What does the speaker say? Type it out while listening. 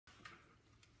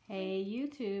Hey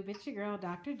YouTube, it's your girl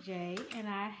Dr. J, and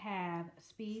I have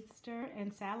Speedster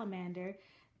and Salamander.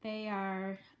 They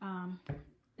are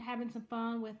having some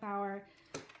fun with our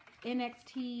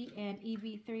NXT and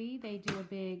EV3. They do a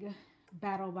big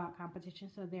Battlebot competition,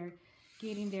 so they're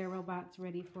getting their robots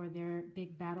ready for their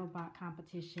big Battlebot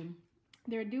competition.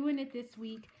 They're doing it this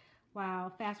week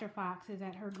while Faster Fox is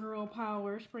at her Girl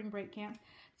Power spring break camp.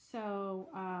 So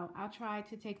I'll try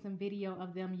to take some video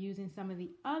of them using some of the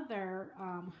other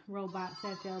robots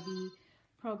that they'll be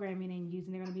programming and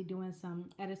using. They're going to be doing some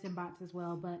Edison bots as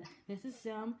well, but this is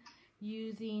them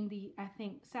using the, I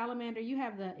think, Salamander, you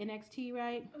have the NXT,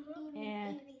 right?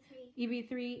 And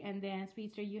EV3, and then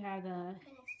Speedster, you have the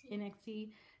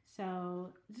NXT.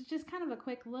 So it's just kind of a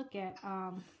quick look at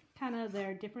kind of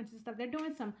their differences and stuff. They're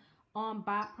doing some on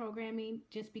bot programming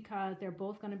just because they're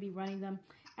both going to be running them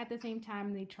at the same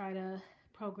time. They try to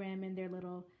program in their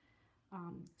little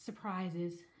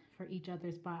surprises for each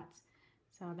other's bots.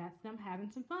 So that's them having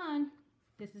some fun.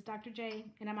 This is Dr. J,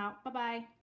 and I'm out. Bye-bye.